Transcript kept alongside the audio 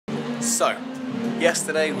So,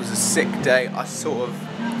 yesterday was a sick day. I sort of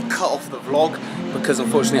cut off the vlog because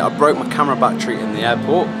unfortunately I broke my camera battery in the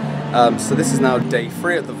airport. So this is now day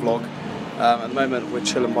 3 of the vlog. At the moment we're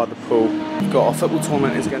chilling by the pool. We've got our football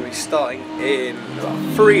tournament is going to be starting in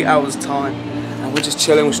about 3 hours time. And we're just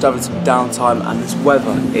chilling, we're just having some downtime, and this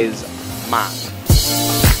weather is mad.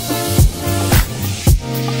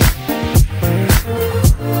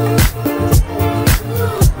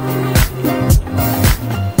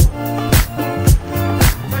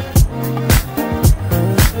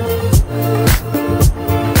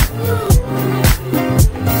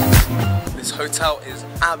 Hotel is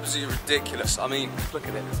absolutely ridiculous. I mean, look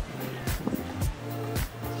at it.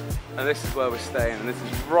 And this is where we're staying, and this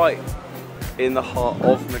is right in the heart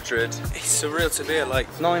of Madrid. It's surreal to be here, like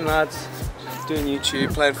 9 lads doing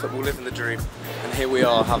YouTube, playing football, living the dream, and here we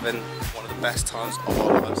are having one of the best times of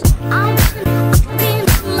our lives.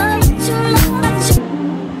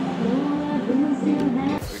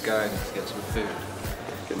 We're going to get some food,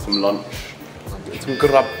 get some lunch, get some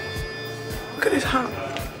grub. Look at this hat.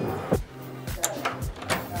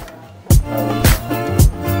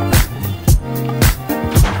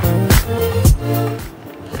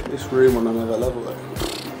 Room on another level though.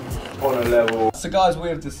 On a level. So guys, we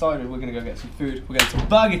have decided we're gonna go get some food. We're going to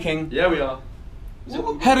Burger King. Yeah, we are.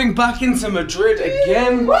 Heading back into Madrid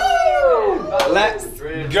again. Woo! Let's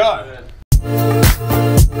go.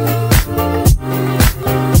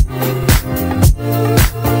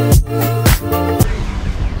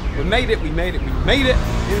 We made it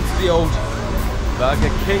into the old Burger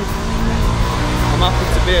King. I'm happy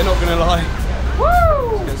to be here, not gonna lie.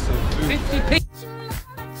 Woo! Let's get some food. 50p.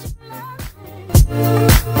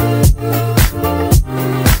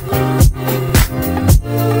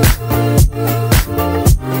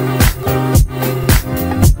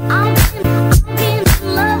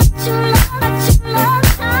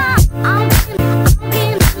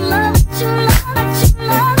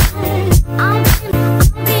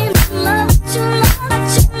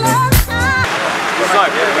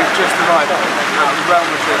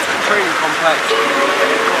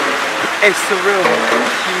 It's surreal,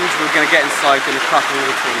 it's huge. We're going to get inside, going to crack all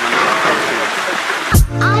the tournament.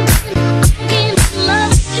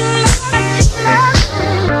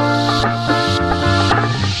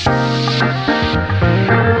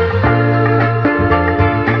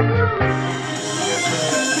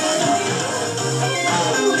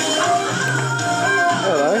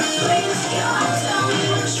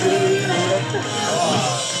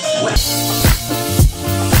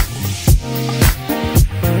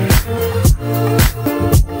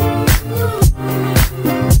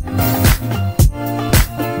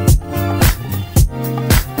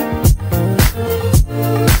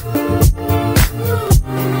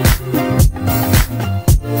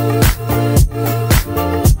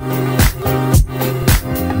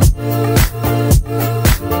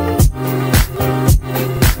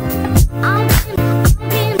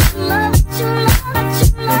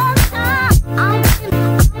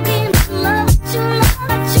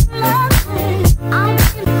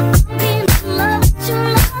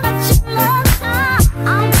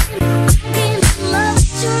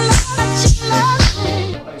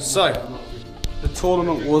 So, the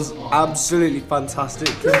tournament was absolutely fantastic.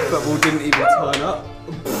 The football didn't even turn up.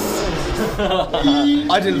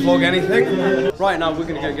 I didn't vlog anything. Right now we're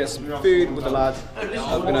going to go get some food with the lads. We're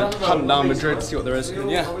going to hunt down Madrid, see what there is.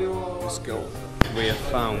 And yeah, let's go. We have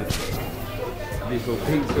found a little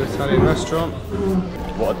pizza Italian restaurant.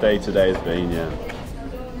 What a day today has been, yeah.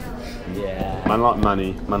 Yeah. Man like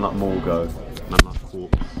Manny, man like Morgo, man like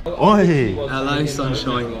Corpse. Oi! Hello,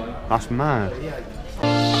 sunshine. That's mad.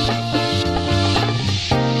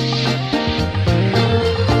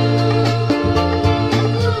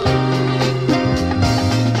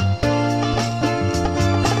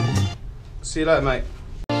 See you later, mate.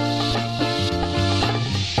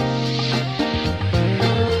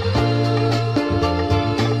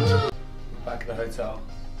 Back at the hotel.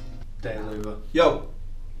 Day is over. Yo!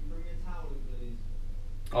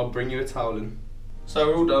 I'll bring you a towel in. So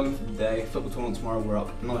we're all done for the day. Football tournament tomorrow, we're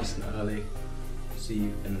up nice and early. See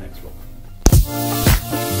you in the next vlog.